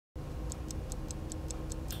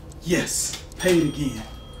Yes, paid again.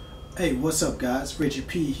 Hey, what's up guys? Reggie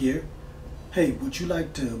P here. Hey, would you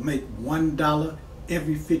like to make $1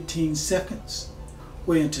 every 15 seconds?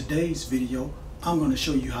 Well, in today's video, I'm going to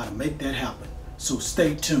show you how to make that happen. So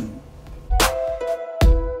stay tuned.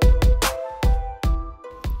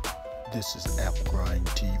 This is App Grind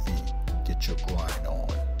TV. Get your grind on.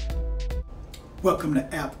 Welcome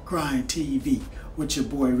to App Grind TV with your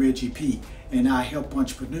boy Reggie P, and I help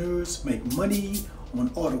entrepreneurs make money on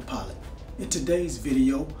autopilot. In today's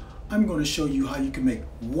video, I'm going to show you how you can make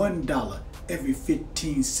 $1 every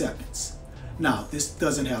 15 seconds. Now, this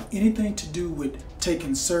doesn't have anything to do with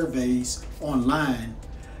taking surveys online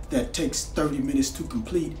that takes 30 minutes to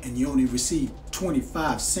complete and you only receive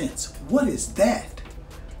 25 cents. What is that?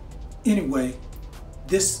 Anyway,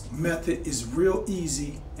 this method is real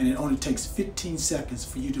easy and it only takes 15 seconds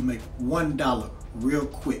for you to make $1 real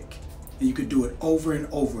quick. And you can do it over and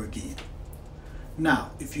over again.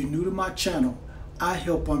 Now, if you're new to my channel, I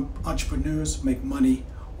help entrepreneurs make money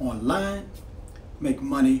online, make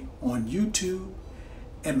money on YouTube,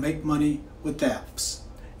 and make money with apps.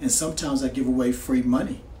 And sometimes I give away free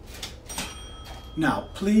money. Now,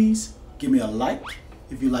 please give me a like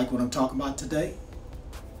if you like what I'm talking about today.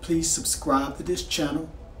 Please subscribe to this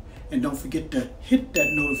channel and don't forget to hit that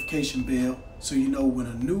notification bell so you know when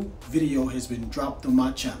a new video has been dropped on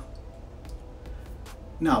my channel.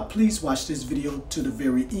 Now, please watch this video to the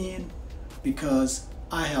very end because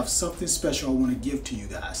I have something special I want to give to you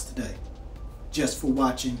guys today just for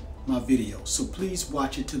watching my video. So please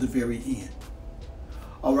watch it to the very end.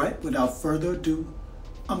 All right, without further ado,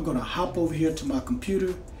 I'm going to hop over here to my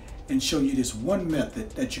computer and show you this one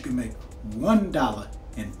method that you can make $1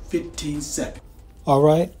 in 15 seconds. All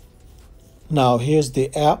right. Now here's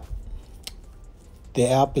the app. The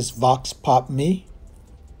app is Vox Pop Me,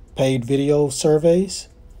 paid video surveys.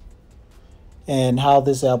 And how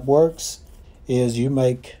this app works is you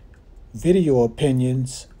make video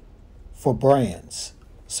opinions for brands.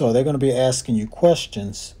 So they're going to be asking you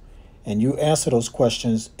questions and you answer those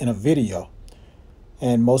questions in a video.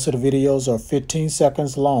 And most of the videos are 15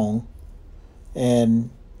 seconds long,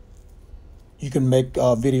 and you can make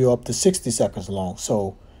a video up to 60 seconds long.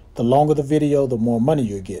 So the longer the video, the more money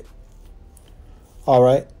you get. All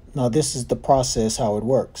right. Now this is the process, how it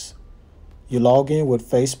works. You log in with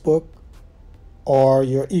Facebook or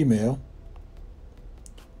your email,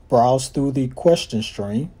 browse through the question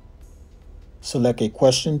stream, select a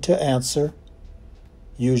question to answer,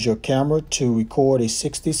 use your camera to record a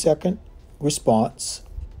 60-second response,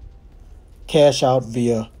 cash out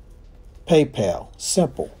via PayPal.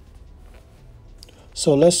 Simple.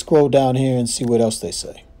 So let's scroll down here and see what else they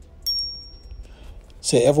say.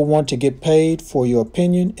 Say, ever want to get paid for your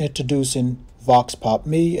opinion? Introducing Vox Pop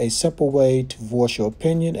Me, a simple way to voice your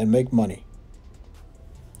opinion and make money.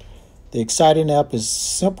 The exciting app is a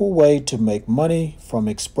simple way to make money from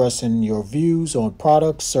expressing your views on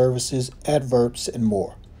products, services, adverbs, and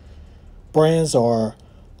more. Brands are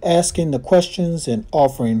asking the questions and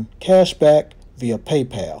offering cash back via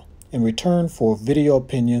PayPal in return for video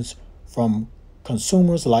opinions from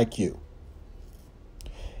consumers like you.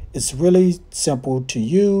 It's really simple to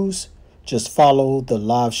use. Just follow the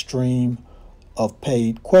live stream of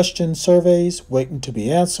paid question surveys waiting to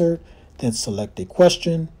be answered, then select a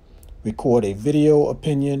question, record a video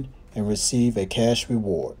opinion, and receive a cash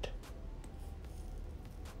reward.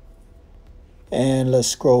 And let's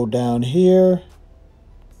scroll down here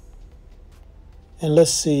and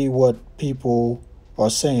let's see what people are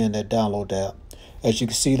saying that download the app. As you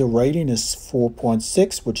can see, the rating is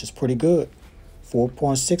 4.6, which is pretty good.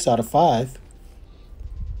 4.6 out of 5.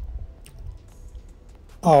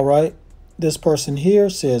 All right. This person here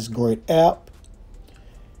says great app.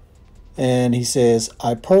 And he says,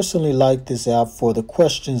 I personally like this app for the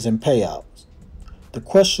questions and payouts. The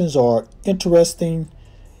questions are interesting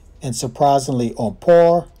and surprisingly on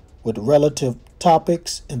par with relative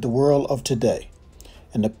topics in the world of today.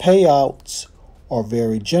 And the payouts are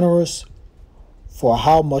very generous for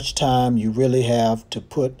how much time you really have to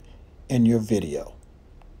put in your video.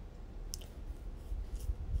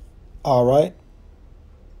 All right.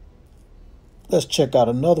 Let's check out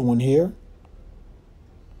another one here.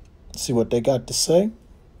 See what they got to say.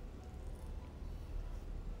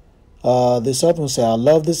 This other one says, I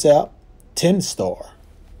love this app, 10-star.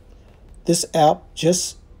 This app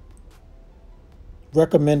just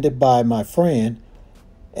recommended by my friend,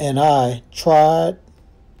 and I tried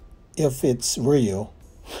if it's real.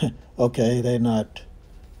 Okay, they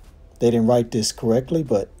didn't write this correctly,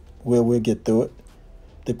 but we'll get through it.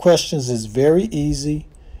 The questions is very easy,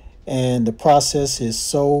 and the process is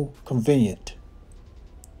so convenient.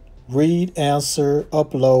 read, answer,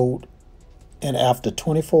 upload, and after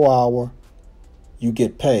 24 hours, you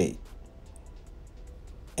get paid.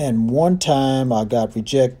 And one time I got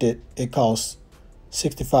rejected. It cost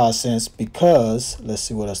 65 cents because, let's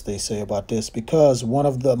see what else they say about this, because one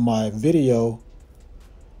of my video,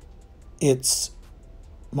 it's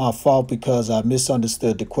my fault because I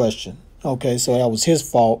misunderstood the question. Okay, so that was his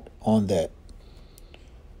fault on that.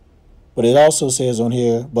 But it also says on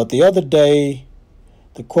here, but the other day,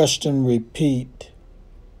 the question repeat,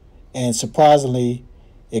 and surprisingly,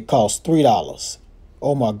 it cost $3.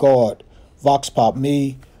 Oh my God, Vox Pop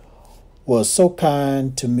Me was so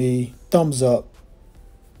kind to me. Thumbs up.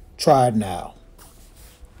 Try it now.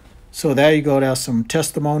 So there you go. There's some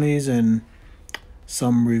testimonies and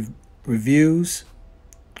some reviews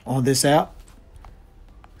on this app.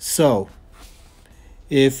 So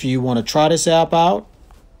if you want to try this app out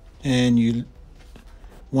and you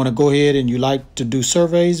want to go ahead and you like to do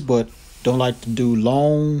surveys but don't like to do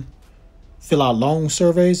fill out long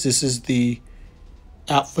surveys, this is the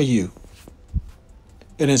app for you.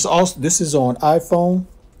 And this is on iPhone.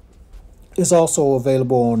 It's also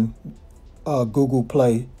available on Google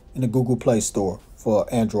Play, in the Google Play Store for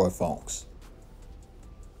Android phones.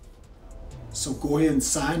 So go ahead and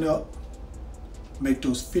sign up, make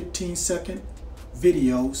those 15-second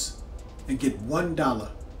videos, and get $1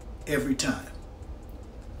 every time.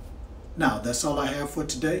 Now, that's all I have for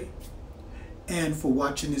today. And for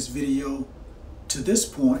watching this video to this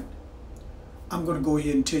point, I'm going to go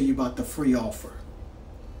ahead and tell you about the free offer.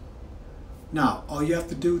 Now, all you have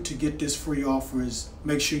to do to get this free offer is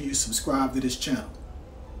make sure you subscribe to this channel.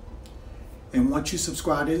 And once you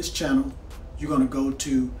subscribe to this channel, you're going to go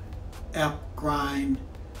to App Grind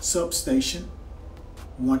Substation.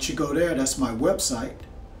 Once you go there, that's my website.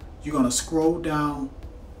 You're going to scroll down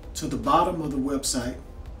to the bottom of the website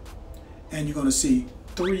and you're going to see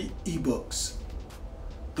 3 ebooks.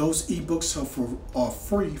 Those ebooks are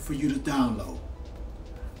free for you to download.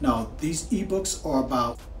 Now, these ebooks are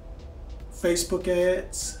about Facebook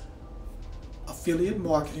ads, affiliate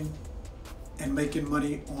marketing, and making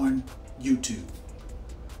money on YouTube.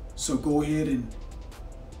 So go ahead and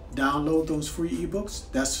download those free ebooks.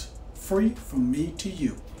 That's free from me to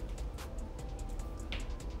you.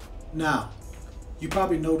 Now, you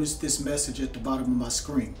probably noticed this message at the bottom of my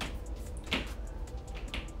screen.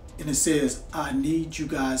 And it says, I need you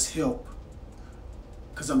guys' help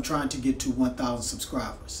because I'm trying to get to 1,000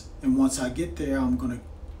 subscribers. And once I get there, I'm going to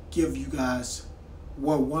give you guys,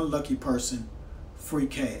 one lucky person, free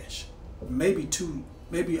cash. Maybe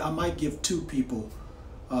I might give 2 people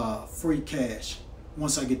free cash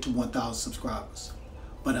once I get to 1,000 subscribers.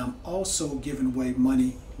 But I'm also giving away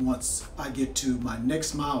money once I get to my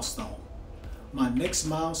next milestone. My next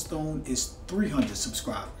milestone is 300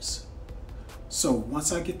 subscribers. So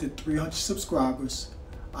once I get to 300 subscribers,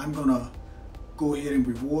 I'm gonna go ahead and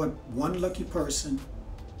reward one lucky person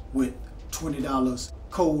with $20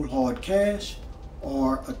 cold hard cash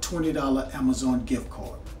or a $20 Amazon gift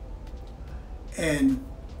card. And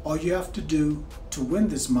all you have to do to win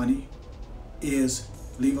this money is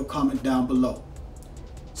leave a comment down below.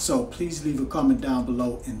 So please leave a comment down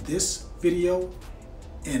below in this video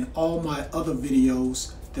and all my other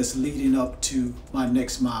videos that's leading up to my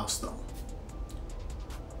next milestone.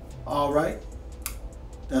 All right,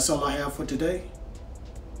 that's all I have for today.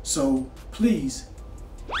 So please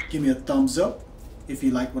give me a thumbs up if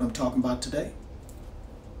you like what I'm talking about today.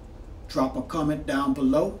 Drop a comment down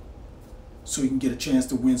below so you can get a chance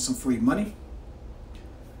to win some free money.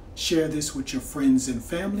 Share this with your friends and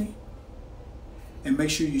family. And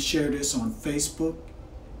make sure you share this on Facebook,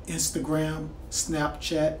 Instagram,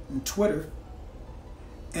 Snapchat, and Twitter.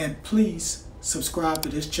 And please subscribe to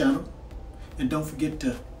this channel. And don't forget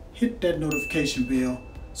to hit that notification bell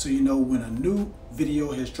so you know when a new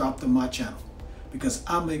video has dropped on my channel, because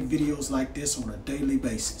I make videos like this on a daily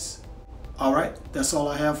basis. All right, that's all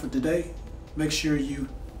I have for today. Make sure you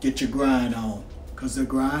get your grind on, because the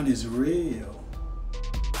grind is real.